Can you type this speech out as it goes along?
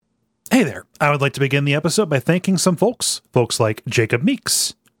Hey there. I would like to begin the episode by thanking some folks. Folks like Jacob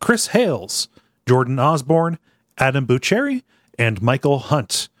Meeks, Chris Hales, Jordan Osborne, Adam Bucheri, and Michael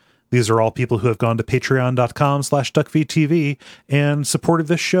Hunt. These are all people who have gone to patreon.com/duckfeedtv and supported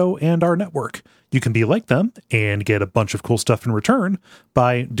this show and our network. You can be like them and get a bunch of cool stuff in return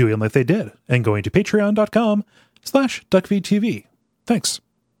by doing like they did and going to patreon.com/duckfeedtv. Thanks.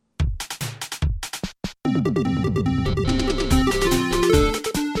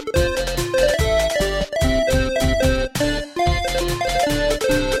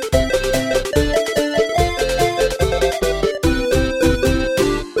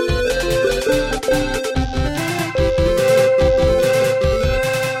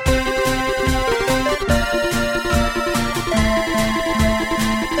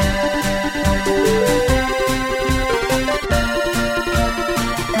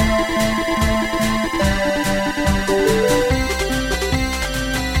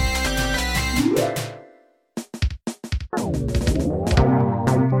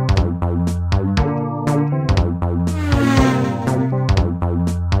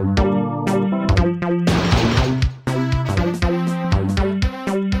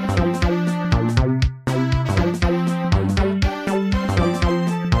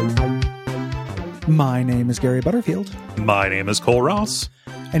 My name is Gary Butterfield. My name is Cole Ross.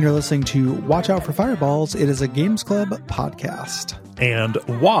 And you're listening to Watch Out for Fireballs. It is a Games Club podcast. And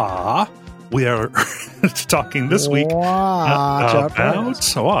we are talking this week about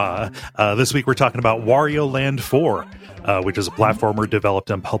this week we're talking about Wario Land 4, which is a platformer developed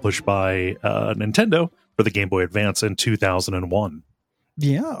and published by Nintendo for the Game Boy Advance in 2001.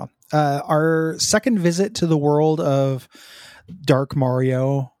 Yeah. Our second visit to the world of Dark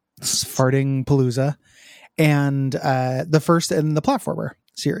Mario, Farting Palooza, and the first in the platformer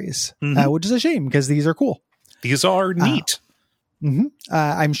series, which is a shame because these are cool. These are neat.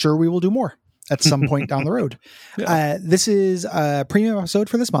 I'm sure we will do more at some point down the road. Yeah. This is a premium episode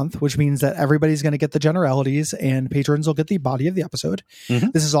for this month, which means that everybody's going to get the generalities and patrons will get the body of the episode.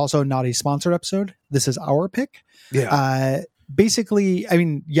 This is also not a sponsored episode. This is our pick. Yeah. Basically, I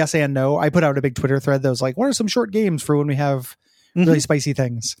mean, yes and no. I put out a big Twitter thread that was like, what are some short games for when we have really spicy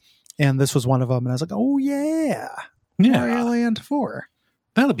things? And this was one of them. And I was like, oh, yeah. Wario Land 4.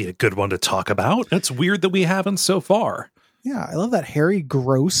 That'll be a good one to talk about. It's weird that we haven't so far. Yeah, I love that hairy,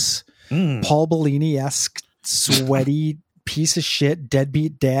 gross, Paul Bellini-esque, sweaty piece of shit,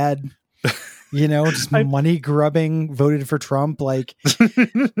 deadbeat dad. You know, just money grubbing, voted for Trump, like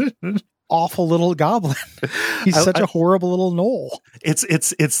awful little goblin. He's such a horrible little knoll.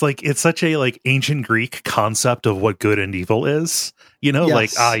 It's such a like ancient Greek concept of what good and evil is. You know,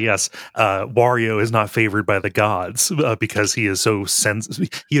 Wario is not favored by the gods because he is so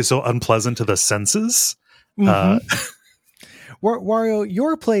unpleasant to the senses. Wario,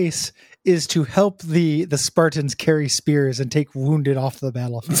 your place is to help the Spartans carry spears and take wounded off the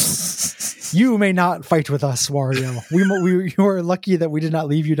battlefield. You may not fight with us, Wario. You are lucky that we did not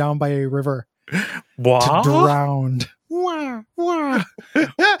leave you down by a river to drown. Wario,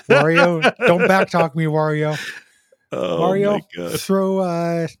 don't backtalk me, Wario. Wario, throw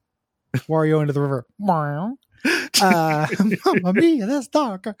Wario into the river. Mamma mia, that's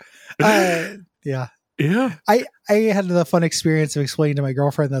dark. Yeah. Yeah. I had the fun experience of explaining to my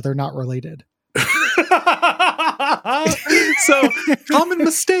girlfriend that they're not related. So common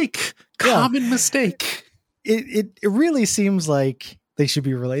mistake. Common mistake. It really seems like they should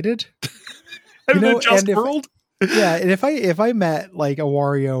be related. In a just world. Yeah, and if I met like a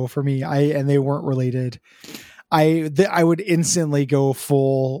Wario for me, and they weren't related, I would instantly go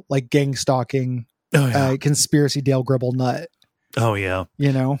full like gang stalking, conspiracy Dale Gribble nut. Oh yeah.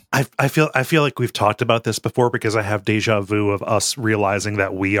 You know, I feel like we've talked about this before because I have deja vu of us realizing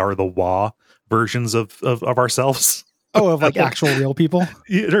that we are the WA versions of ourselves. Oh, of like actual real people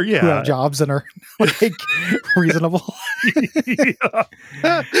who have jobs and are like reasonable.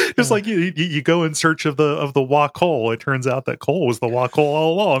 Just like you go in search of the Wa Cole. It turns out that Cole was the Wa Cole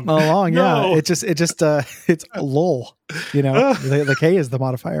all along. Yeah. It just it's lol. You know, the K is the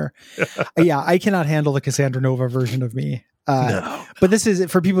modifier. Yeah, I cannot handle the Cassandra Nova version of me. No. But this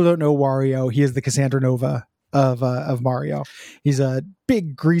is, for people who don't know Wario, he is the Cassandra Nova of Mario. He's a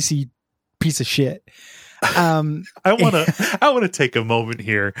big greasy piece of shit. I want to take a moment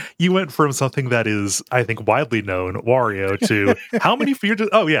here. You went from something that is, I think, widely known, Wario, to how many for your?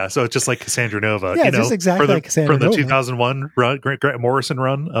 Oh yeah, so it's just like Cassandra Nova. Yeah, just exactly like Cassandra Nova from the 2001 run, Grant Morrison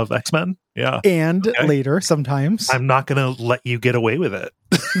run of X-Men. Yeah, and later sometimes. I'm not going to let you get away with it.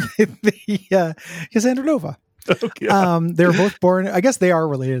 Cassandra Nova. Okay. They were both born. I guess they are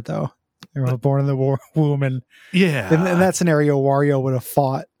related though. They were born in the womb, and yeah, in that scenario, Wario would have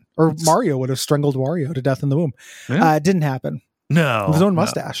fought Or Mario would have strangled Wario to death in the womb. It didn't happen. No. With his own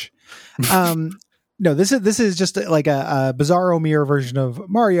mustache. No, this is just like a bizarro mirror version of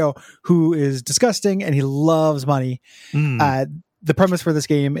Mario, who is disgusting and he loves money. The premise for this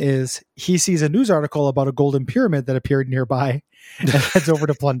game is he sees a news article about a golden pyramid that appeared nearby and heads over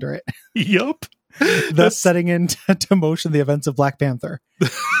to plunder it. Yup. Thus setting into motion the events of Black Panther.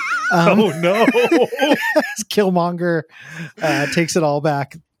 Oh no. Killmonger takes it all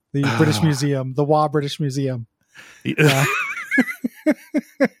back. The British Museum, the WA British Museum. It's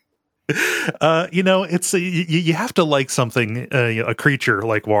you have to like something, a creature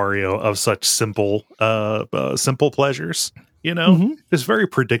like Wario of such simple pleasures. It's very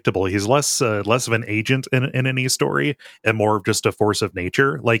predictable. He's less of an agent in any story and more of just a force of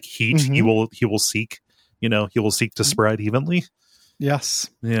nature. Like heat, he will seek, to spread evenly. Yes,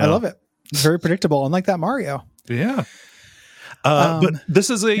 yeah. I love it. It's very predictable, unlike that Mario. Yeah, but this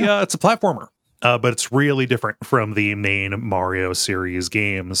is it's a platformer. But it's really different from the main Mario series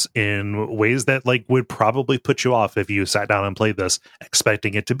games in ways that would probably put you off if you sat down and played this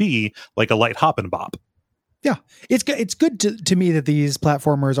expecting it to be like a light hop and bop. Yeah, it's good to me that these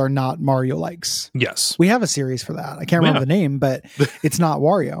platformers are not Mario likes. Yes, we have a series for that. I can't remember the name, but it's not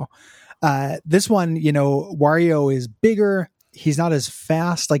Wario. This one, Wario is bigger. He's not as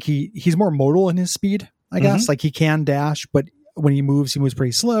fast. Like he's more modal in his speed, I guess. Like he can dash, but when he moves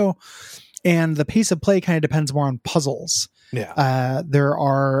pretty slow. And the pace of play kind of depends more on puzzles. Yeah. There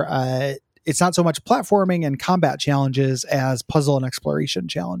are, it's not so much platforming and combat challenges as puzzle and exploration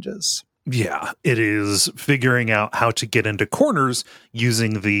challenges. Yeah, it is figuring out how to get into corners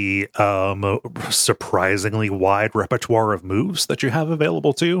using the surprisingly wide repertoire of moves that you have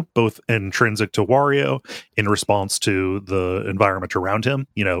available to you, both intrinsic to Wario in response to the environment around him,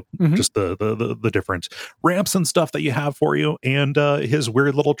 just the different ramps and stuff that you have for you, and his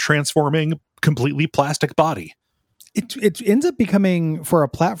weird little transforming completely plastic body. It ends up becoming, for a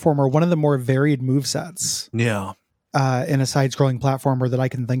platformer, one of the more varied movesets. Yeah. In a side-scrolling platformer that I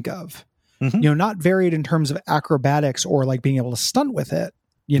can think of. Not varied in terms of acrobatics or like being able to stunt with it,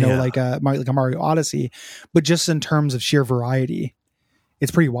 like a Mario Odyssey, but just in terms of sheer variety.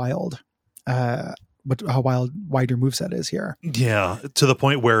 It's pretty wild. But how wide your moveset is here. Yeah, to the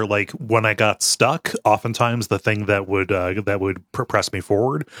point where when I got stuck, oftentimes the thing that would press me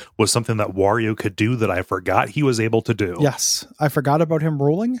forward was something that Wario could do that I forgot he was able to do. Yes, I forgot about him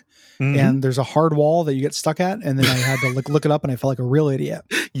rolling, and there's a hard wall that you get stuck at, and then I had to look it up, and I felt like a real idiot.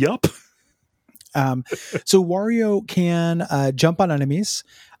 Yup. So Wario can jump on enemies.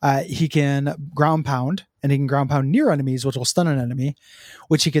 He can ground pound, and he can ground pound near enemies, which will stun an enemy,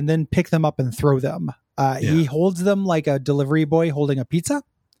 which he can then pick them up and throw them. He holds them like a delivery boy holding a pizza,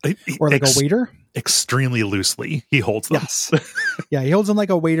 or like a waiter. Extremely loosely, he holds them. Yes. Yeah, he holds them like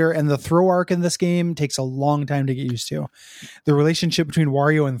a waiter, and the throw arc in this game takes a long time to get used to. The relationship between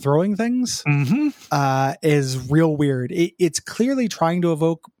Wario and throwing things is real weird. It's clearly trying to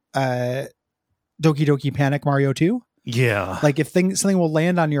evoke Doki Doki Panic Mario 2. Yeah. Like if something will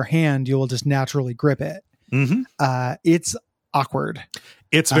land on your hand, you will just naturally grip it. It's awkward.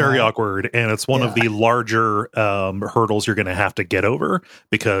 It's very awkward, and it's one of the larger hurdles you're going to have to get over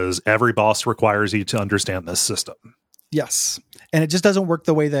because every boss requires you to understand this system. Yes. And it just doesn't work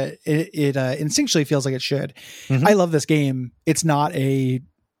the way that it instinctually feels like it should. I love this game. It's not a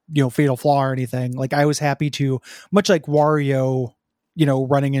fatal flaw or anything. Like I was happy to, much like Wario,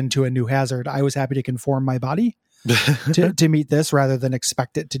 running into a new hazard, I was happy to conform my body to meet this rather than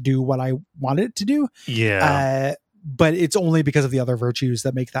expect it to do what I want it to do. Yeah. But it's only because of the other virtues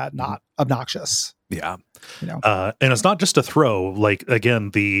that make that not obnoxious. Yeah. And it's not just a throw. Like, again,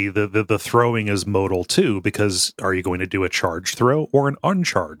 the throwing is modal too, because are you going to do a charged throw or an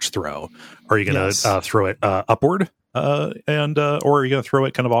uncharged throw? Are you going to throw it upward? Or are you going to throw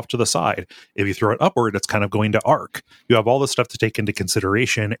it kind of off to the side? If you throw it upward, it's kind of going to arc. You have all this stuff to take into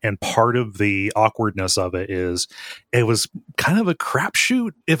consideration, and part of the awkwardness of it is it was kind of a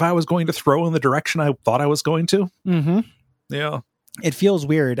crapshoot if I was going to throw in the direction I thought I was going to. Yeah. It feels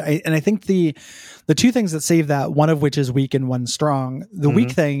weird. I think the two things that save that, one of which is weak and one strong. The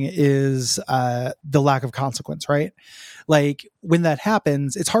weak thing is the lack of consequence, right? Like when that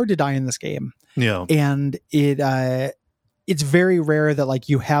happens, it's hard to die in this game. Yeah. And it's very rare that like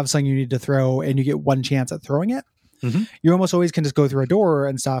you have something you need to throw and you get one chance at throwing it. You almost always can just go through a door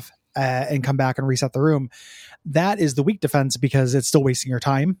and stuff and come back and reset the room. That is the weak defense because it's still wasting your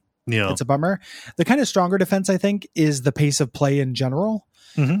time. Yeah. It's a bummer. The kind of stronger defense, I think, is the pace of play in general.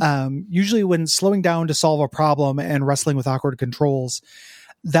 Usually when slowing down to solve a problem and wrestling with awkward controls,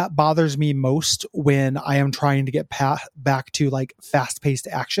 that bothers me most when I am trying to get back to like fast-paced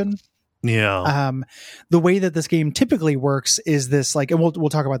action. Yeah. The way that this game typically works is this, like, and we'll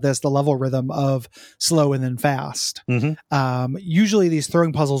talk about this, the level rhythm of slow and then fast. Usually these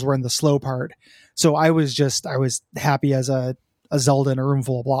throwing puzzles were in the slow part. So I was happy as a Zelda in a room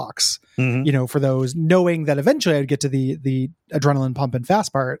full of blocks, for those, knowing that eventually I'd get to the adrenaline pump and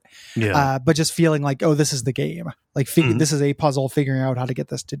fast part. Yeah. But just feeling like, oh, this is the game. Like this is a puzzle, figuring out how to get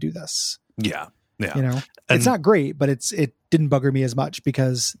this to do this. Yeah. Yeah. It's not great, but it didn't bugger me as much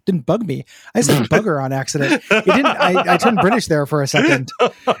because didn't bug me. I said bugger on accident. It didn't. I turned British there for a second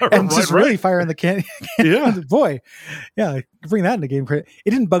and just really firing the can. Yeah. Boy. Yeah. Bring that into game credit.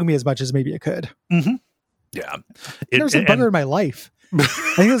 It didn't bug me as much as maybe it could. Yeah. I've never said bugger in my life. I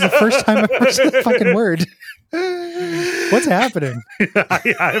think it was the first time I've ever said the fucking word. What's happening? I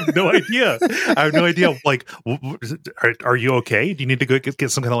have no idea. Like, are you okay? Do you need to go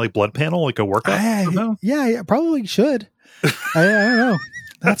get some kind of like blood panel, like a workup? Yeah, probably should. I don't know.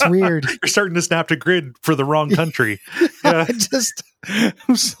 That's weird. You're starting to snap to grid for the wrong country. Yeah.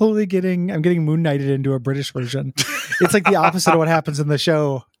 I'm slowly getting Moon Knighted into a British version. It's like the opposite of what happens in the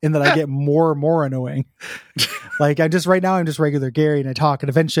show, in that I get more and more annoying. Like I'm just regular Gary, and I talk, and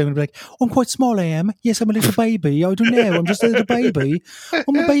eventually I'm gonna be like, oh, I'm quite small, I am. Yes, I'm a little baby. I don't know. I'm just a little baby.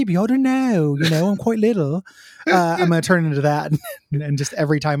 I'm a baby. I don't know. I'm quite little. I'm gonna turn into that, and just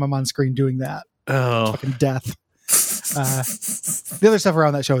every time I'm on screen doing that, fucking death. The other stuff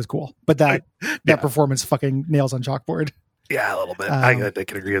around that show is cool, but that performance fucking nails on chalkboard. Yeah, a little bit. I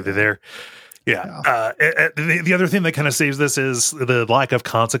can agree with you there. Yeah. The other thing that kind of saves this is the lack of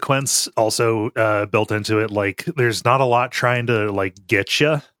consequence also built into it. Like, there's not a lot trying to like get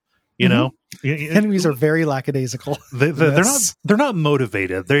you. You know, enemies are very lackadaisical. They're not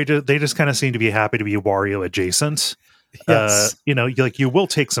motivated. They just kind of seem to be happy to be Wario adjacent. Yes. You will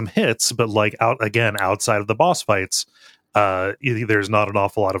take some hits, but like outside of the boss fights, there's not an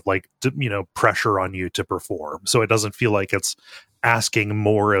awful lot of like pressure on you to perform. So it doesn't feel like it's asking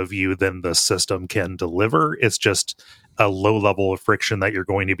more of you than the system can deliver. It's just a low level of friction that you're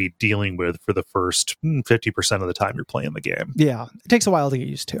going to be dealing with for the first 50% of the time you're playing the game. Yeah, it takes a while to get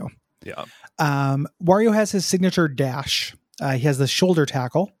used to. Yeah. Wario has his signature dash. He has the shoulder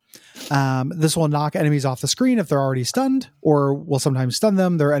tackle. This will knock enemies off the screen if they're already stunned, or will sometimes stun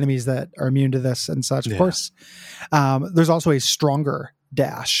them. There are enemies that are immune to this and such, of course. There's also a stronger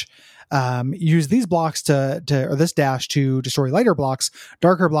dash. Use these blocks or this dash to destroy lighter blocks.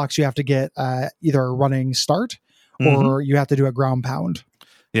 Darker blocks you have to get either a running start or you have to do a ground pound.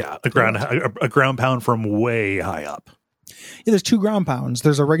 Yeah, a ground pound from way high up. Yeah, there's 2 ground pounds.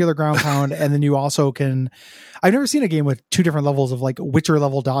 There's a regular ground pound, and then you also can. I've never seen a game with 2 different levels of like Witcher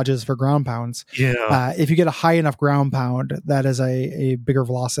level dodges for ground pounds. Yeah. If you get a high enough ground pound, that is a bigger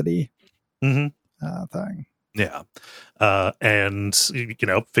velocity thing. Yeah. And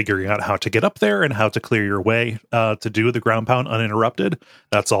figuring out how to get up there and how to clear your way to do the ground pound uninterrupted.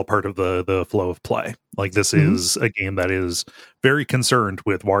 That's all part of the flow of play. Like, this is a game that is very concerned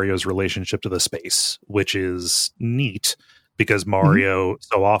with Wario's relationship to the space, which is neat because Mario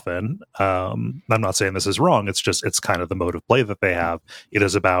so often, I'm not saying this is wrong. It's kind of the mode of play that they have. It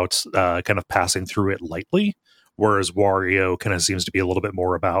is about kind of passing through it lightly, whereas Wario kind of seems to be a little bit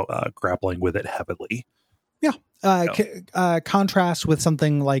more about grappling with it heavily. Yeah. Contrast with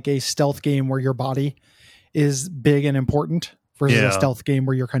something like a stealth game where your body is big and important versus a stealth game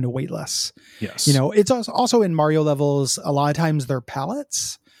where you're kind of weightless. Yes. It's also in Mario levels, a lot of times they're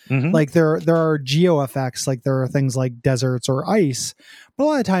palettes. Like there are geo effects, like there are things like deserts or ice, but a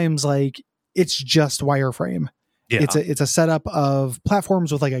lot of times like it's just wireframe. Yeah. It's a setup of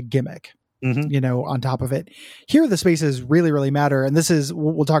platforms with like a gimmick. On top of it. Here, the spaces really, really matter. And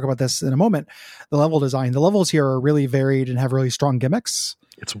we'll talk about this in a moment. The level design, the levels here are really varied and have really strong gimmicks.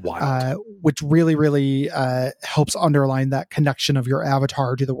 It's wild. Which really, really helps underline that connection of your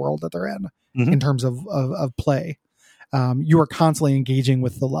avatar to the world that they're in terms of play. You are constantly engaging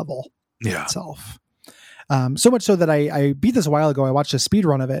with the level itself. So much so that I beat this a while ago. I watched a speed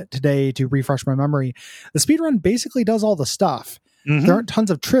run of it today to refresh my memory. The speed run basically does all the stuff. There aren't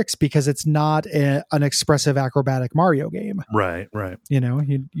tons of tricks because it's not an expressive acrobatic Mario game. Right.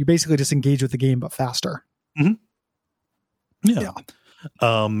 You basically just engage with the game, but faster. Yeah.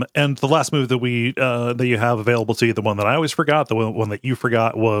 And the last move that you have available to you, the one that I always forgot, the one that you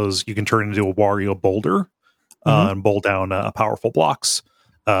forgot, was you can turn into a Wario boulder and bowl down powerful blocks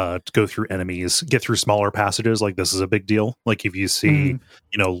to go through enemies, get through smaller passages. Like, this is a big deal. Like, if you see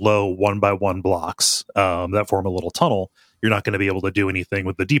low 1x1 blocks that form a little tunnel, you're not going to be able to do anything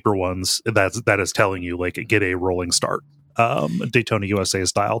with the deeper ones. That is telling you, like, get a rolling start. Daytona USA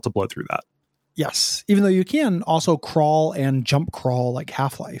style to blow through that. Yes, even though you can also crawl and jump crawl like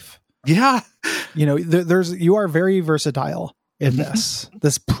Half-Life. Yeah, you are very versatile in this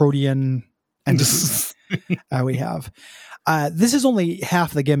protean entity we have. This is only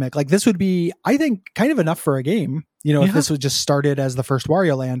half the gimmick. Like, this would be, I think, kind of enough for a game, if this was just started as the first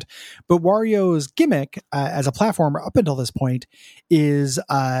Wario Land. But Wario's gimmick as a platformer up until this point is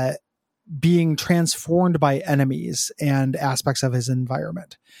being transformed by enemies and aspects of his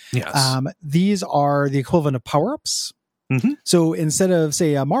environment. Yes. These are the equivalent of power-ups. Mm-hmm. So instead of,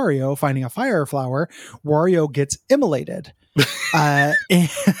 say, a Mario finding a fire flower, Wario gets immolated and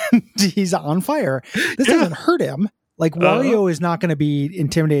he's on fire. This doesn't hurt him. Like, Wario is not going to be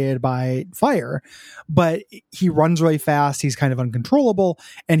intimidated by fire, but he runs really fast. He's kind of uncontrollable,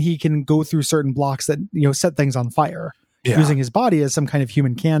 and he can go through certain blocks that, set things on fire using his body as some kind of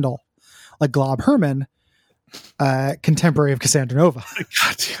human candle, like Glob Herman, contemporary of Cassandra Nova.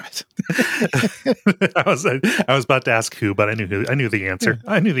 God damn it! I was about to ask who, but I knew the answer.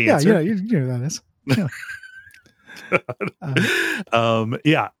 Yeah. I knew the answer. You know who that is. Yeah.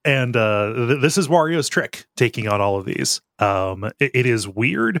 And this is Wario's trick, taking on all of these. It is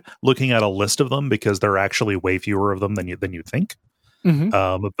weird looking at a list of them because there are actually way fewer of them than you think.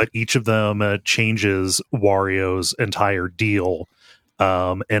 Mm-hmm. But each of them changes Wario's entire deal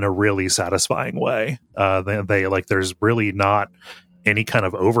in a really satisfying way. They like, there's really not any kind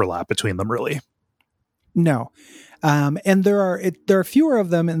of overlap between them, really. No. And there are fewer of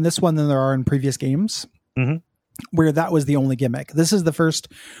them in this one than there are in previous games. Mm-hmm. Where that was the only gimmick. This is the first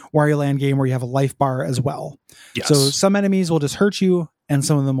Wario Land game where you have a life bar as well. Yes. So some enemies will just hurt you and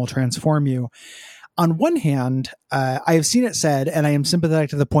some of them will transform you. On one hand, I have seen it said, and I am sympathetic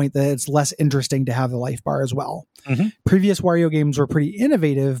to the point that it's less interesting to have the life bar as well. Mm-hmm. Previous Wario games were pretty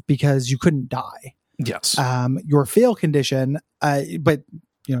innovative because you couldn't die. Yes. Your fail condition, but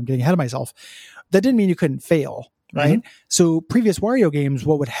I'm getting ahead of myself. That didn't mean you couldn't fail. Right. Mm-hmm. So previous Wario games,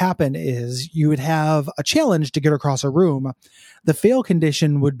 what would happen is you would have a challenge to get across a room. The fail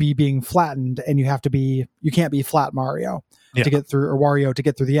condition would be being flattened, and you can't be flat Mario to get through, or Wario to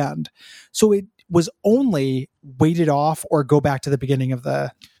get through the end. So it was only weighted off or go back to the beginning of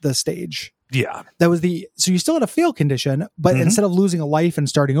the stage. Yeah. So you still had a fail condition, but instead of losing a life and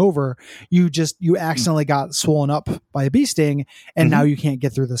starting over, you accidentally got swollen up by a bee sting, and now you can't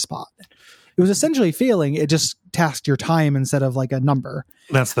get through the spot. It was essentially failing. It just tasked your time instead of like a number.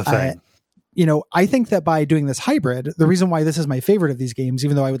 That's the thing. I think that by doing this hybrid, the reason why this is my favorite of these games,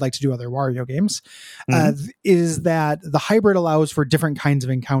 even though I would like to do other Wario games, is that the hybrid allows for different kinds of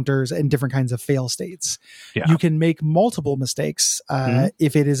encounters and different kinds of fail states. Yeah. You can make multiple mistakes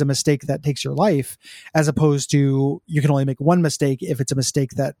if it is a mistake that takes your life, as opposed to you can only make one mistake if it's a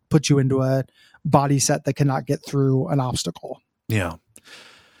mistake that puts you into a body set that cannot get through an obstacle. Yeah.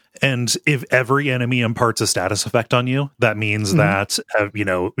 And if every enemy imparts a status effect on you, that means that,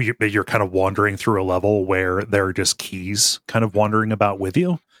 you're kind of wandering through a level where there are just keys kind of wandering about with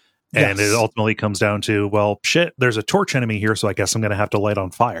you. And it ultimately comes down to, well, shit, there's a torch enemy here, so I guess I'm going to have to light on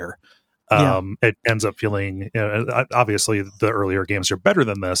fire. It ends up feeling, obviously the earlier games are better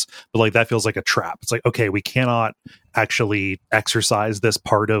than this, but like that feels like a trap. It's like, okay, we cannot actually exercise this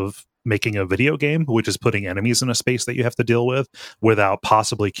part of making a video game, which is putting enemies in a space that you have to deal with, without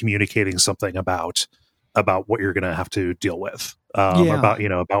possibly communicating something about what you're going to have to deal with,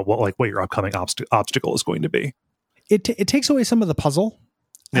 about what your upcoming obstacle is going to be. It takes away some of the puzzle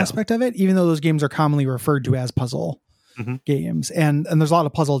aspect of it, even though those games are commonly referred to as puzzle games, and there's a lot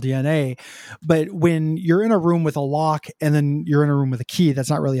of puzzle DNA. But when you're in a room with a lock and then you're in a room with a key,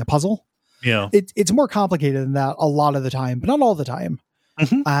 that's not really a puzzle. Yeah, it's more complicated than that a lot of the time, but not all the time.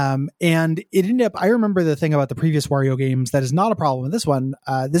 And it ended up, I remember the thing about the previous Wario games that is not a problem with this one.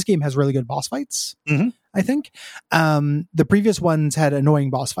 This game has really good boss fights. I think the previous ones had annoying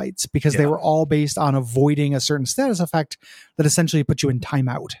boss fights because they were all based on avoiding a certain status effect that essentially put you in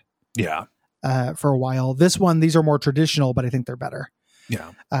timeout. Yeah. For a while. This one, these are more traditional, but I think they're better. Yeah.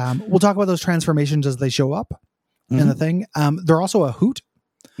 We'll talk about those transformations as they show up in the thing. They're also a hoot.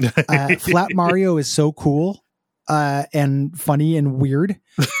 Flat Mario is so cool. And funny and weird,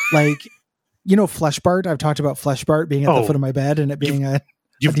 like Flesh Bart. I've talked about Flesh Bart being at the foot of my bed and it being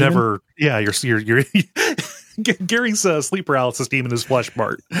you've never, you're Gary's sleep paralysis demon is Flesh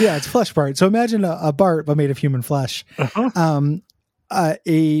Bart. Yeah, it's Flesh Bart. So imagine a Bart but made of human flesh. A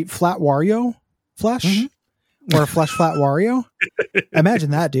flat Wario flesh or a flesh flat Wario.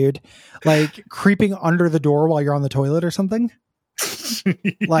 Imagine that, dude. Like creeping under the door while you're on the toilet or something.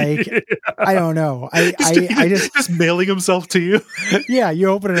 Like, I don't know. I just mailing himself to you. Yeah, you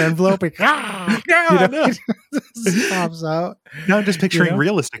open an envelope and no. it pops out. Now I'm just picturing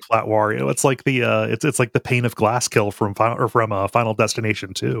realistic flat Wario. It's like the it's like the pane of glass kill from Final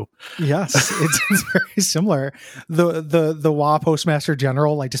Destination 2. Yes, it's very similar. The WOFF Postmaster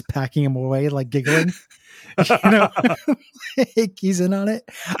General, like, just packing him away, like, giggling. Like, he's in on it.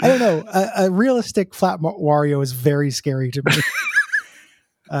 I don't know. A realistic flat Wario is very scary to me.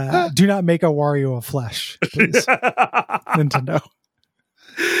 Do not make a Wario of flesh, please. Nintendo.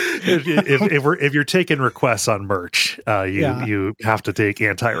 If you're taking requests on merch, you have to take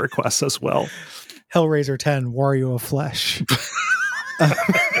anti-requests as well. Hellraiser 10, Wario of flesh.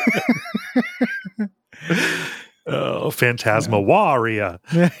 Phantasma Wario.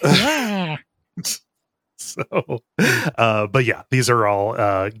 So, but yeah, these are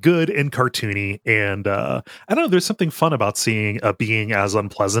all good and cartoony, and I don't know. There's something fun about seeing a being as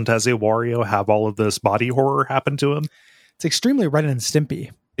unpleasant as a Wario have all of this body horror happen to him. It's extremely Ren and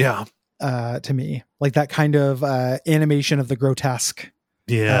Stimpy. Yeah, to me, like that kind of animation of the grotesque.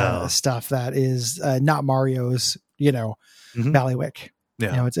 Stuff that is not Mario's, Ballywick.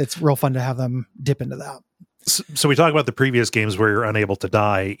 Yeah, it's real fun to have them dip into that. So we talk about the previous games where you're unable to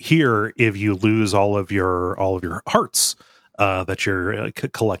die. Here, if you lose all of your hearts that you're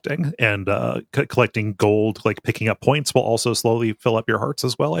collecting, and collecting gold, like picking up points, will also slowly fill up your hearts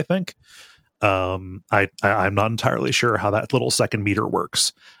as well, I think. I'm not entirely sure how that little second meter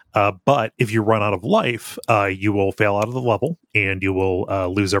works. But if you run out of life, you will fail out of the level, and you will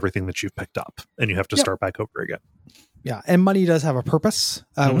lose everything that you've picked up, and you have to start back over again. Yeah, and money does have a purpose,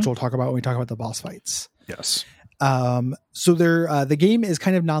 which we'll talk about when we talk about the boss fights. Yes. So the game is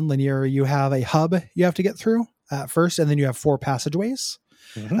kind of non-linear. You have a hub you have to get through first, and then you have 4 passageways.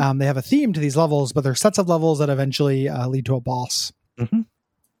 Mm-hmm. They have a theme to these levels, but they're sets of levels that eventually lead to a boss.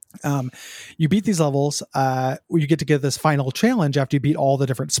 Mm-hmm. You beat these levels, you get to get this final challenge after you beat all the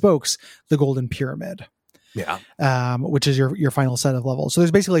different spokes, the Golden Pyramid. Yeah. Which is your final set of levels. So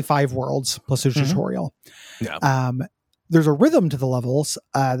there's basically 5 worlds plus a tutorial. Yeah. There's a rhythm to the levels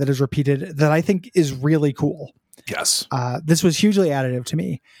that is repeated that I think is really cool. Yes. This was hugely additive to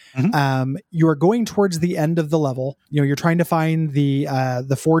me. Mm-hmm. You are going towards the end of the level. You're trying to find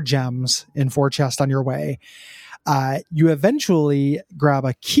the 4 gems in 4 chests on your way. You eventually grab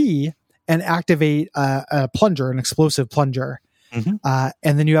a key and activate a plunger, an explosive plunger. Mm-hmm.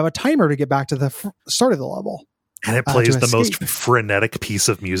 And then you have a timer to get back to the start of the level. And it plays the most frenetic piece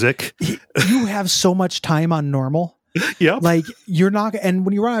of music. You have so much time on normal. Yeah. Like, you're not, and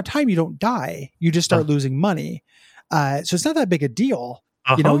when you run out of time, you don't die. You just start losing money. So it's not that big a deal.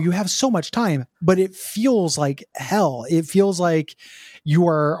 You have so much time, but it feels like hell. It feels like you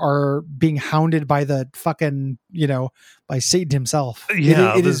are being hounded by the fucking, by Satan himself.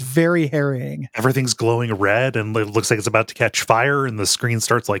 Yeah. It is very harrying. Everything's glowing red, and it looks like it's about to catch fire, and the screen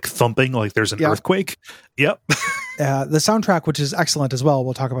starts like thumping like there's an earthquake. Yep. The soundtrack, which is excellent as well,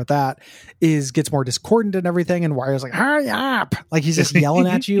 we'll talk about that, gets more discordant and everything, and Wario's like, hurry up! Like, he's just yelling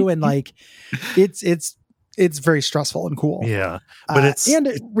at you, and like it's very stressful and cool. Yeah. But it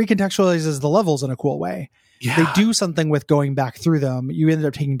recontextualizes the levels in a cool way. Yeah. They do something with going back through them. You ended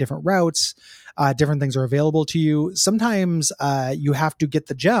up taking different routes. Different things are available to you. Sometimes you have to get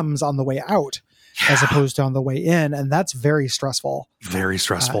the gems on the way out as opposed to on the way in, and that's very stressful. Very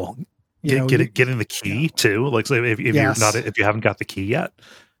stressful. Getting the key too. Like, so if you haven't got the key yet.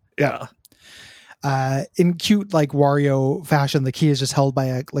 Yeah. In cute, like, Wario fashion, the key is just held by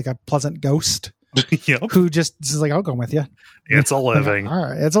a pleasant ghost. Yep. Who just is like, I'll go with you. It's a living. All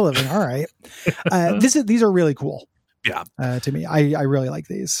right. It's a living. All right. These are really cool. Yeah. To me, I really like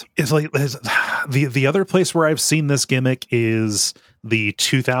these. It's like the other place where I've seen this gimmick is the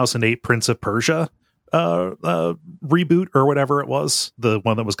 2008 Prince of Persia reboot or whatever it was, the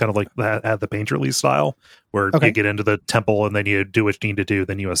one that was kind of like that, had the painterly style where you get into the temple and then you do what you need to do,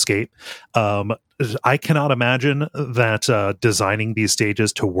 then you escape. I cannot imagine that designing these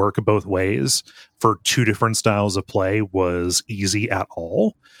stages to work both ways for 2 different styles of play was easy at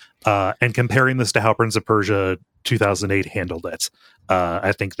all. And comparing this to how Prince of Persia 2008 handled it,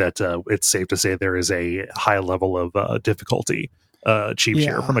 I think that it's safe to say there is a high level of difficulty achieved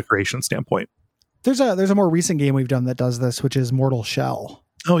here from a creation standpoint. There's a more recent game we've done that does this, which is Mortal Shell.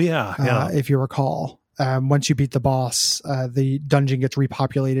 Oh yeah. If you recall, once you beat the boss, the dungeon gets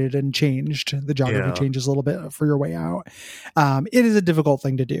repopulated and changed. The geography changes a little bit for your way out. It is a difficult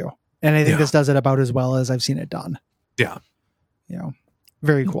thing to do, and I think this does it about as well as I've seen it done. Yeah.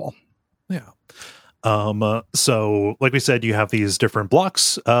 Very cool. Yeah. So like we said, you have these different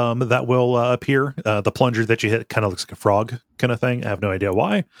blocks that will appear. The plunger that you hit kind of looks like a frog kind of thing. I have no idea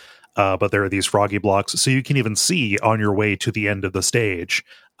why. But there are these froggy blocks. So you can even see on your way to the end of the stage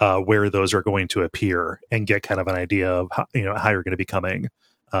where those are going to appear and get kind of an idea of how you're going to be coming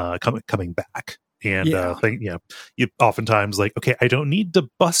back. And you oftentimes like, okay, I don't need to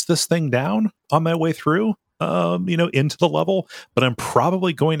bust this thing down on my way through, into the level, but I'm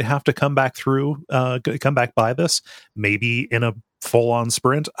probably going to have to come back by this, maybe in a full-on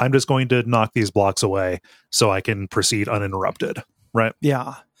sprint. I'm just going to knock these blocks away so I can proceed uninterrupted. Right.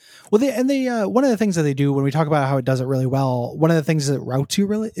 Yeah. Well, they one of the things that they do when we talk about how it does it really well, one of the things that it routes you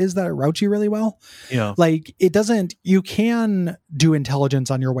really well. Yeah. Like you can do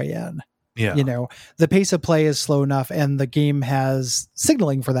intelligence on your way in. Yeah. The pace of play is slow enough and the game has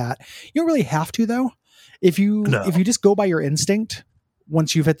signaling for that. You don't really have to, though. If you just go by your instinct,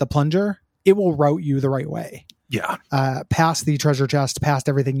 once you've hit the plunger, it will route you the right way. Yeah. Past the treasure chest, past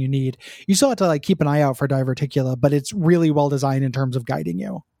everything you need. You still have to keep an eye out for diverticula, but it's really well designed in terms of guiding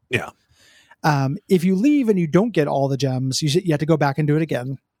you. Yeah. If you leave and you don't get all the gems, you have to go back and do it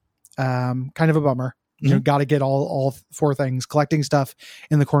again. Kind of a bummer. You got to get all 4 things. Collecting stuff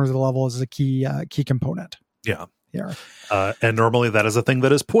in the corners of the level is a key component. Yeah. Yeah. And normally that is a thing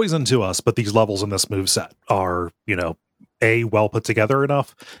that is poison to us, but these levels in this moveset are, A, well put together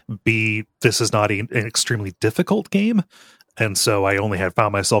enough. B, this is not an extremely difficult game. And so I only had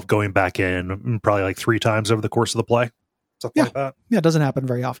found myself going back in probably like 3 times over the course of the play. Something like that. Yeah, it doesn't happen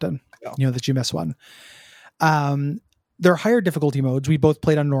very often, that you miss one. There are higher difficulty modes. We both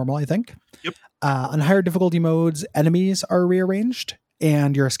played on normal, I think. Yep. On higher difficulty modes, enemies are rearranged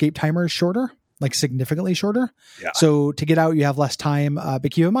and your escape timer is shorter, like significantly shorter. Yeah. So to get out, you have less time.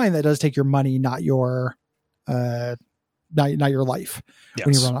 But keep in mind that does take your money, not your life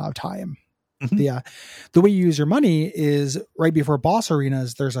when you run out of time. Mm-hmm. The way you use your money is right before boss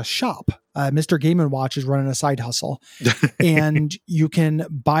arenas. There's a shop. Mr. Game & Watch is running a side hustle, and you can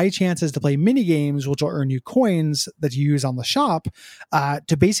buy chances to play mini games, which will earn you coins that you use on the shop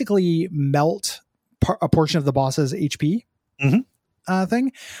to basically melt a portion of the boss's HP. Mm-hmm.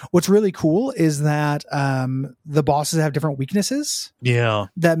 Thing. What's really cool is that the bosses have different weaknesses. Yeah,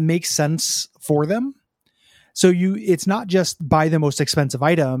 that makes sense for them. So it's not just buy the most expensive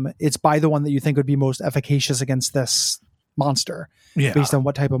item, it's buy the one that you think would be most efficacious against this monster based on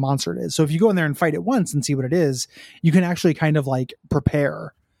what type of monster it is. So if you go in there and fight it once and see what it is, you can actually kind of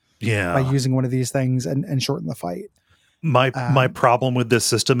prepare by using one of these things and shorten the fight. My problem with this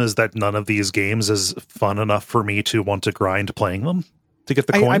system is that none of these games is fun enough for me to want to grind playing them to get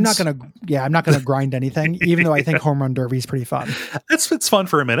the coins. I'm not gonna grind anything, even though I think Home Run Derby is pretty fun. It's fun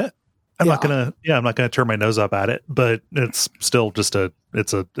for a minute. I'm not gonna turn my nose up at it, but it's still just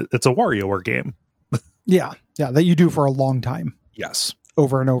it's a WarioWare game. yeah, that you do for a long time. Yes,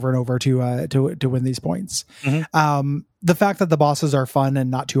 over and over and over to win these points. Mm-hmm. The fact that the bosses are fun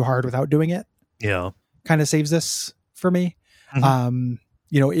and not too hard without doing it, kind of saves this for me. Mm-hmm.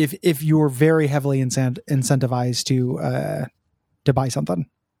 If you're very heavily incentivized to buy something,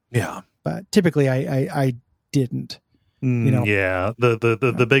 but typically I didn't.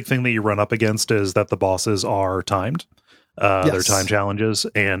 The big thing that you run up against is that the bosses are timed. They're time challenges,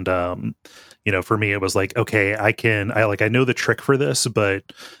 and for me it was like, okay, I know the trick for this, but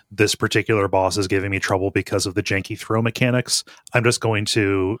this particular boss is giving me trouble because of the janky throw mechanics. I'm just going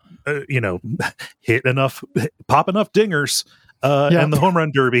to pop enough dingers and the Home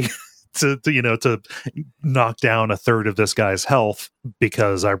Run Derby to knock down a third of this guy's health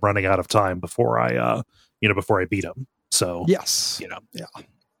because I'm running out of time before I beat him. So yes,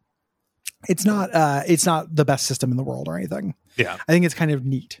 it's not the best system in the world or anything. Yeah, I think it's kind of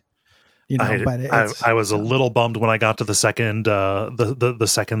neat. I was a little bummed when I got to the second the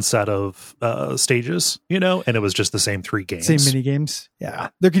second set of stages, and it was just the same 3 games, same mini games.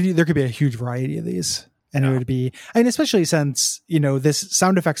 Yeah, there could be a huge variety of these, and it would be, and especially since this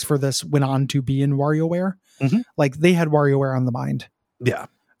sound effects for this went on to be in WarioWare, like they had WarioWare on the mind. Yeah.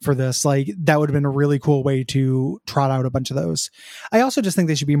 For this, that would have been a really cool way to trot out a bunch of those. I also just think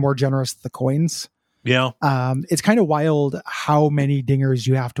they should be more generous with the coins. Yeah. It's kind of wild how many dingers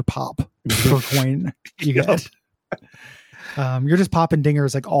you have to pop per coin you get. You're just popping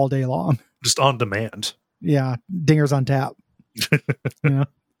dingers all day long. Just on demand. Yeah. Dingers on tap.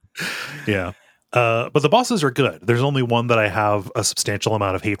 Yeah. But the bosses are good. There's only one that I have a substantial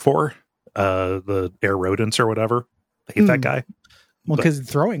amount of hate for. The air rodents or whatever. I hate that guy. Well, because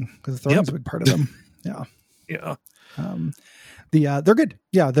throwing is a big part of them. Yeah. Yeah. They're good.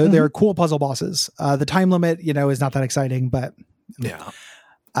 Yeah. They're cool puzzle bosses. The time limit, is not that exciting, but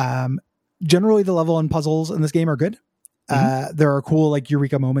Generally, the level and puzzles in this game are good. There are cool like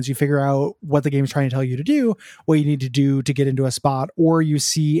eureka moments. You figure out what the game's trying to tell you to do, what you need to do to get into a spot, or you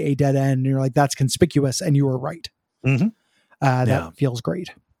see a dead end and you're like, that's conspicuous and you were right. That feels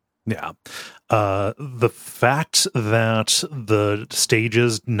great. Yeah. The fact that the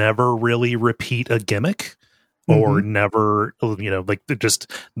stages never really repeat a gimmick or never, like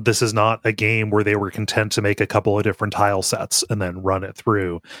this is not a game where they were content to make a couple of different tile sets and then run it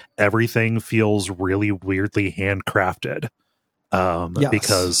through. Everything feels really weirdly handcrafted.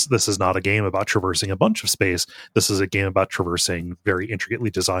 Because this is not a game about traversing a bunch of space. This is a game about traversing very intricately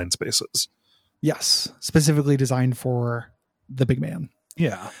designed spaces. Yes. Specifically designed for the big man.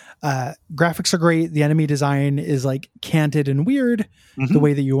 Yeah. Graphics are great. The enemy design is like canted and weird the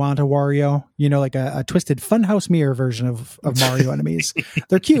way that you want a Wario, like a twisted Funhouse mirror version of Mario enemies.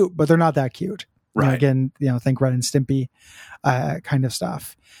 They're cute, but they're not that cute. Right. Again, think Ren and Stimpy kind of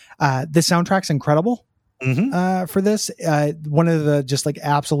stuff. This soundtrack's incredible for this. One of the just like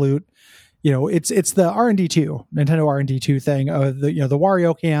absolute, it's the R&D2, Nintendo R&D2 thing of the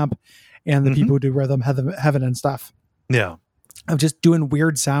Wario camp and the people who do Rhythm Heaven and stuff. Yeah. Of just doing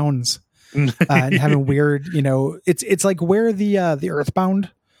weird sounds and having weird, it's like where the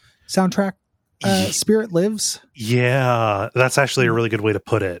Earthbound soundtrack spirit lives. Yeah, that's actually a really good way to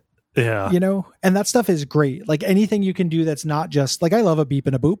put it. Yeah. And that stuff is great. Like anything you can do that's not just like, I love a beep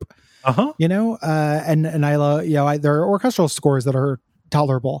and a boop, and I love, there are orchestral scores that are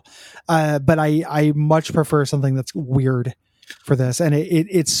tolerable. But I much prefer something that's weird for this. And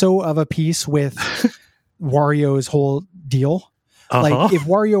it's so of a piece with Wario's whole deal. Like if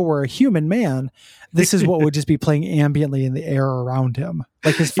Wario were a human man, this is what would just be playing ambiently in the air around him.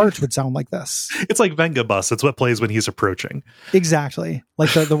 Like his farts would sound like this. It's like Venga Bus. It's what plays when he's approaching. Exactly.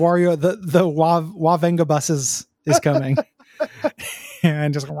 Like the Wario, the Wa Venga Bus is coming.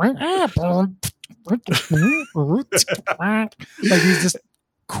 And just like these just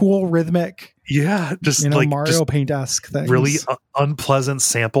cool rhythmic. Yeah. Just like Mario Paint-esque things. Really unpleasant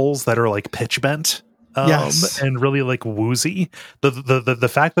samples that are like pitch bent. And really like woozy. The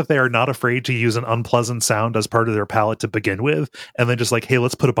fact that they are not afraid to use an unpleasant sound as part of their palette to begin with, and then just like, hey,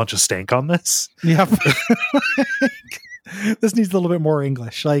 let's put a bunch of stank on this. Yep. This needs a little bit more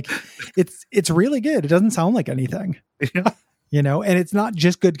English. Like it's really good. It doesn't sound like anything. Yeah. And it's not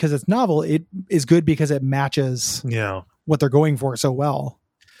just good because it's novel. It is good because it matches what they're going for so well.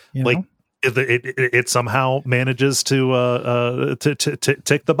 It somehow manages to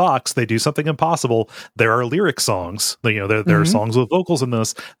tick the box. They do something impossible. There are lyric songs. There are songs with vocals in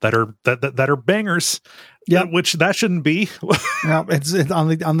this that are bangers. Yeah, which that shouldn't be. No, it's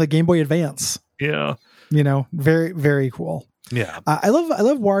on the Game Boy Advance. Yeah, very very cool. Yeah, I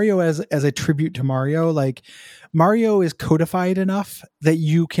love Wario as a tribute to Mario. Like Mario is codified enough that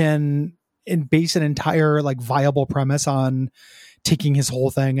you can base an entire like viable premise on taking his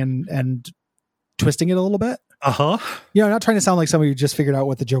whole thing and twisting it a little bit. Not trying to sound like somebody who just figured out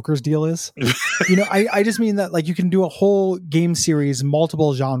what the Joker's deal is. I just mean that like you can do a whole game series,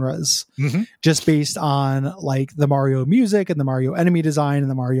 multiple genres, just based on like the Mario music and the Mario enemy design and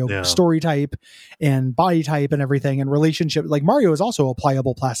the Mario story type and body type and everything and relationship. Like Mario is also a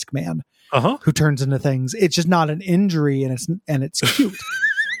pliable plastic man who turns into things. It's just not an injury and it's cute.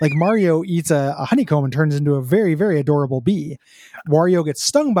 Like Mario eats a honeycomb and turns into a very, very adorable bee. Wario gets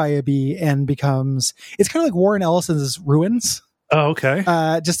stung by a bee and it's kind of like Warren Ellison's Ruins. Oh, okay.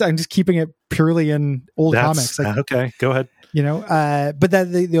 I'm just keeping it purely in old comics. Like, okay, go ahead. But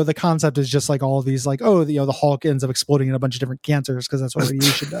that the concept is just like all of these like, the Hulk ends up exploding in a bunch of different cancers because that's what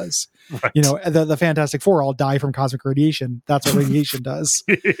radiation does. Right. The Fantastic Four all die from cosmic radiation. That's what radiation does.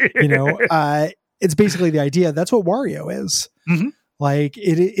 It's basically the idea. That's what Wario is. Like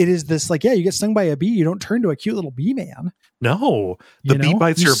it is this like, you get stung by a bee. You don't turn to a cute little bee man. No, the bee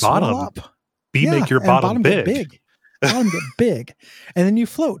bites your bottom. Up. Bee make your bottom big. Bottom get big. And then you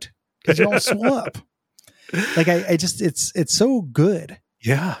float because you all swell up. Like it's so good.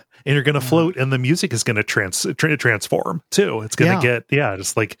 Yeah. And you're going to float and the music is going to transform too. It's going to get,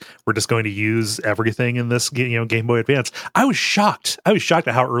 just like, we're just going to use everything in this, Game Boy Advance. I was shocked. at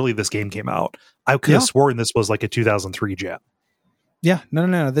how early this game came out. I could have sworn this was like a 2003 jam. Yeah,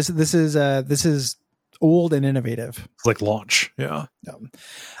 no. This is old and innovative. It's like launch. Yeah.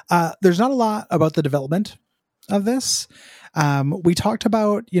 There's not a lot about the development of this. We talked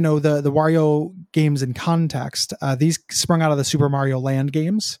about, the Wario games in context. These sprung out of the Super Mario Land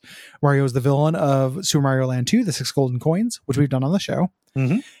games. Wario is the villain of Super Mario Land 2, The Six Golden Coins, which we've done on the show.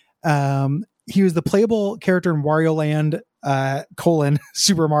 He was the playable character in Wario Land,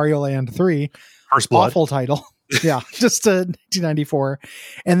 Super Mario Land 3. First Blood. Awful title. Yeah, just 1994.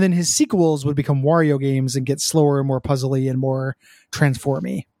 And then his sequels would become Wario games and get slower and more puzzly and more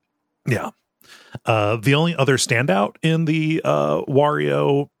transformy. Yeah. The only other standout in the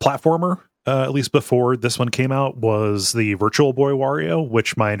Wario platformer, at least before this one came out, was the Virtual Boy Wario,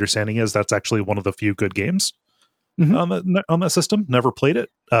 which my understanding is that's actually one of the few good games on that system. Never played it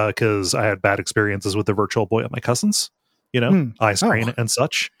because I had bad experiences with the Virtual Boy at my cousin's, eye strain and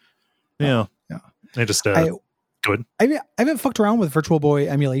such. Yeah. Yeah. I just good. I haven't fucked around with Virtual Boy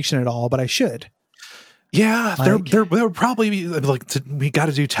emulation at all, but I should. Yeah, there would probably be we got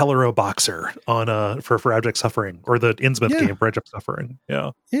to do Tellero Boxer on for Abject Suffering, or the Innsmouth game for Abject Suffering.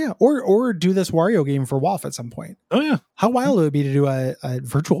 Yeah, or do this Wario game for WOFF at some point. Oh yeah, how wild it would be to do a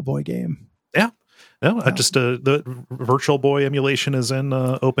Virtual Boy game. Yeah, no, just the Virtual Boy emulation is in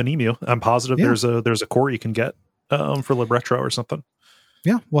OpenEMU. I'm positive there's a core you can get for LibRetro or something.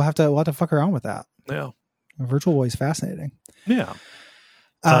 Yeah, we'll have to fuck around with that. Yeah, Virtual Boy is fascinating. Yeah.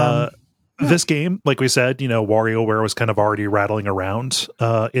 This game, like we said, WarioWare was kind of already rattling around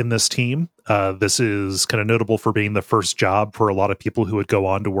in this team. This is kind of notable for being the first job for a lot of people who would go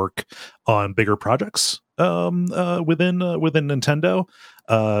on to work on bigger projects within Nintendo.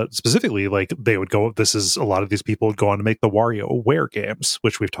 Specifically, like they would go. This is a lot of these people would go on to make the WarioWare games,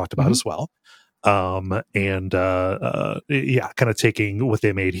 which we've talked about as well. Kind of taking what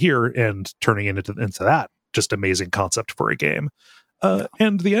they made here and turning it into that just amazing concept for a game.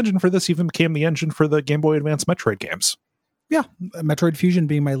 And the engine for this even became the engine for the Game Boy Advance Metroid games. Yeah, Metroid Fusion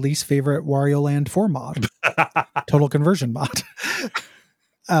being my least favorite Wario Land 4 mod. Total conversion mod.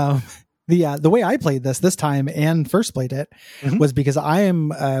 The way I played this time and first played it was because I am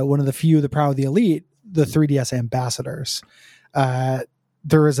one of the few, the proud, the elite, the 3DS ambassadors.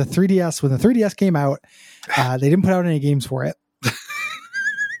 There was a 3DS, when the 3DS came out, they didn't put out any games for it.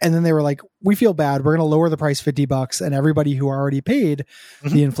 And then they were like, we feel bad. We're going to lower the price $50, and everybody who already paid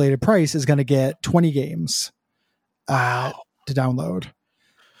the inflated price is going to get 20 games to download.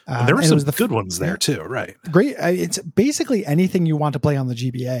 And there were some good ones there too, right? Great. It's basically anything you want to play on the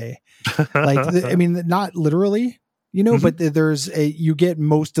GBA. I mean, not literally, but you get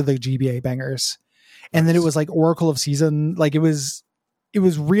most of the GBA bangers. And then it was like Oracle of Season. Like it was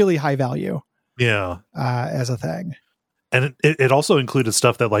really high value. Yeah. As a thing. And it also included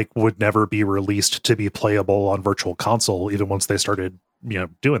stuff that like would never be released to be playable on Virtual Console, even once they started,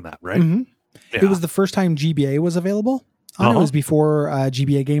 doing that, right? Yeah. It was the first time GBA was available. It was before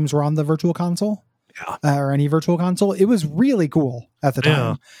GBA games were on the Virtual Console, or any Virtual Console. It was really cool at the time.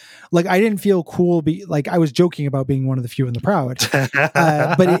 Yeah. Like I didn't feel cool. I was joking about being one of the few and the proud,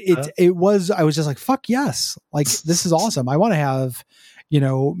 but it was. I was just like, fuck yes! Like this is awesome. I want to have,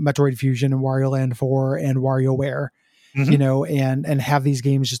 Metroid Fusion and Wario Land 4 and WarioWare. And have these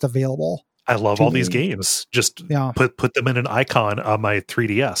games just available. I love all these games. Just put them in an icon on my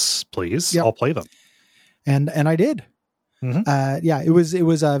 3DS, please. Yep. I'll play them. And I did. It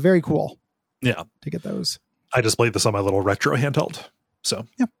was very cool. Yeah, to get those. I just played this on my little retro handheld. So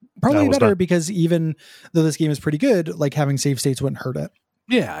probably better because even though this game is pretty good, like having save states wouldn't hurt it.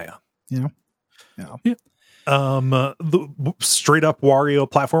 Yeah. The straight up Wario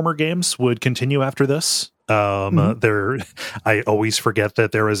platformer games would continue after this. I always forget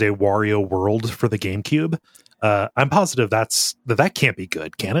that there is a Wario World for the GameCube. I'm positive that can't be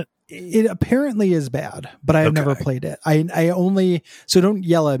good, can it? It apparently is bad, but I have never played it. I only, so don't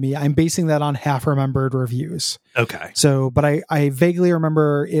yell at me. I'm basing that on half remembered reviews. Okay. So, but I vaguely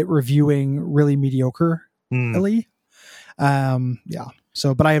remember it reviewing really mediocrely.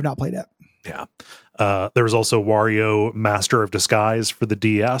 So, but I have not played it. Yeah. There was also Wario Master of Disguise for the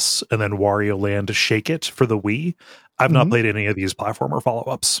DS, and then Wario Land Shake It for the Wii. I've not played any of these platformer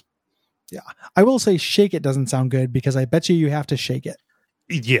follow-ups. Yeah. I will say Shake It doesn't sound good because I bet you have to shake it.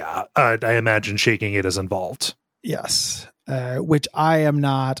 Yeah. I imagine shaking it is involved. Yes. Which I am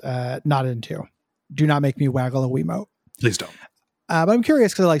not into. Do not make me waggle a Wiimote. Please don't. But I'm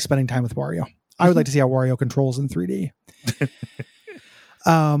curious because I like spending time with Wario. I would like to see how Wario controls in 3D.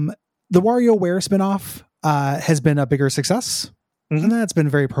 The WarioWare spinoff has been a bigger success, and that's been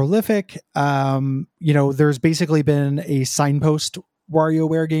very prolific. There's basically been a signpost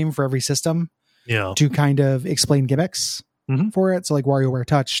WarioWare game for every system, to kind of explain gimmicks for it. So like WarioWare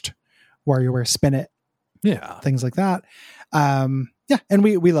Touched, WarioWare Spin It, things like that. And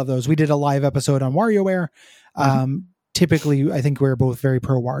we love those. We did a live episode on WarioWare. Typically, I think we're both very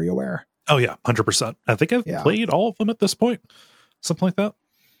pro WarioWare. Oh yeah, 100%. I think I've played all of them at this point, something like that.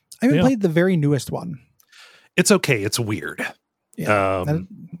 I haven't played the very newest one. It's okay. It's weird. Yeah, that's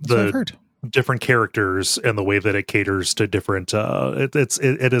what I've heard. different characters and the way that it caters to different.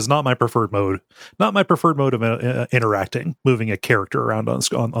 It is not my preferred mode. Not my preferred mode of interacting, moving a character around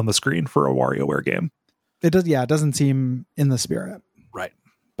on the screen for a WarioWare game. It does. Yeah, it doesn't seem in the spirit. Right.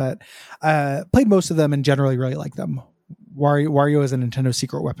 But played most of them and generally really like them. Wario is a Nintendo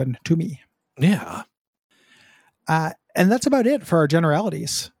secret weapon to me. Yeah. And that's about it for our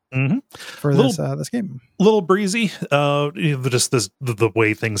generalities for this game. A little breezy. Just the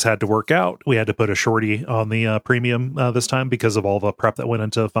way things had to work out. We had to put a shorty on the premium this time because of all the prep that went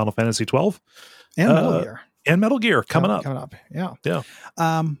into Final Fantasy 12 and Metal Gear. And Metal Gear coming up. Yeah. Yeah.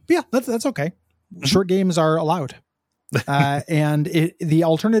 Yeah. That's okay. Short games are allowed. And the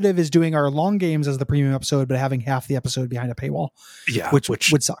alternative is doing our long games as the premium episode, but having half the episode behind a paywall. Yeah, which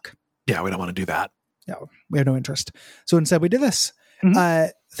would suck. Yeah, we don't want to do that. Yeah, we have no interest. So instead, we did this.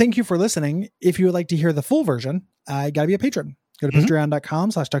 Thank you for listening. If you would like to hear the full version, you got to be a patron. Go to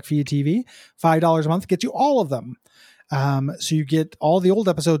patreon.com/DuckFeedTV. $5 a month gets you all of them. So you get all the old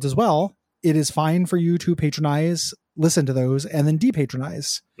episodes as well. It is fine for you to patronize, listen to those, and then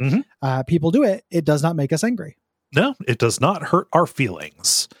depatronize. People do it. It does not make us angry. No, it does not hurt our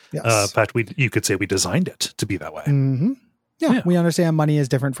feelings. Yes. In fact, you could say we designed it to be that way. Yeah, we understand money is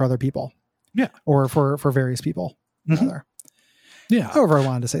different for other people. Yeah. Or for various people. Yeah. However I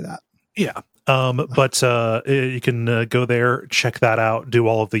wanted to say that. Yeah. But you can go there, check that out, do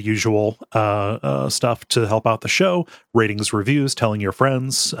all of the usual stuff to help out the show. Ratings, reviews, telling your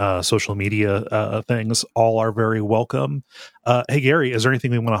friends, social media things, all are very welcome. Hey, Gary, is there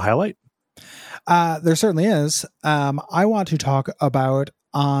anything we want to highlight? There certainly is. I want to talk about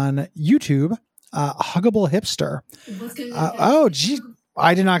on YouTube, Huggable Hipster. Oh, gee,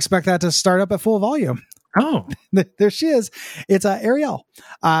 I did not expect that to start up at full volume. Oh, there she is. It's Ariel,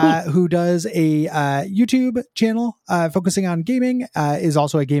 who does a YouTube channel focusing on gaming, is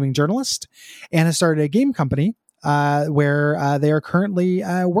also a gaming journalist, and has started a game company where they are currently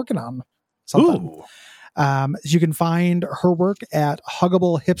working on something. You can find her work at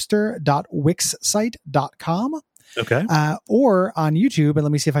huggablehipster.wixsite.com. Okay. Or on YouTube, and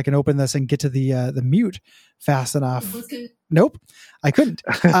let me see if I can open this and get to the mute fast enough. Nope, I couldn't.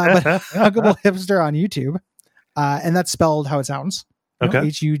 But Huggable Hipster on YouTube, and that's spelled how it sounds. Okay.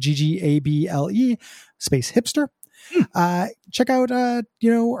 HUGGABLE space hipster. Check out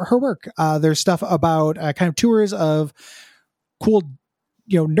her work. There's stuff about kind of tours of cool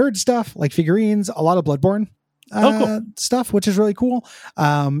nerd stuff like figurines, a lot of Bloodborne stuff, which is really cool.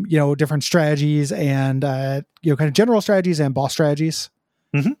 Different strategies and kind of general strategies and boss strategies.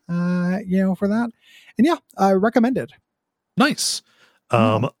 For that. And I recommend it. Nice.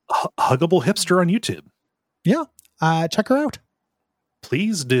 Huggable Hipster on YouTube. Yeah. Check her out.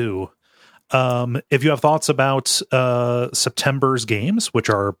 Please do. If you have thoughts about September's games, which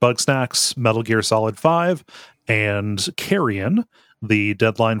are Bugsnax, Metal Gear Solid 5, and Carrion, the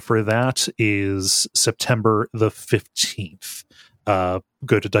deadline for that is September the 15th. Go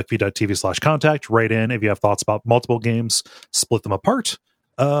to duckfeed.tv/contact, write in if you have thoughts about multiple games, split them apart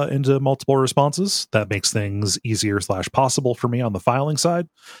into multiple responses. That makes things easier / possible for me on the filing side.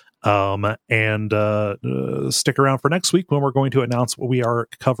 And stick around for next week when we're going to announce what we are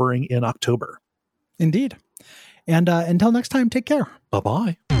covering in October. Indeed. And until next time, take care.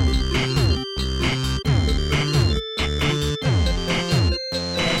 Bye-bye.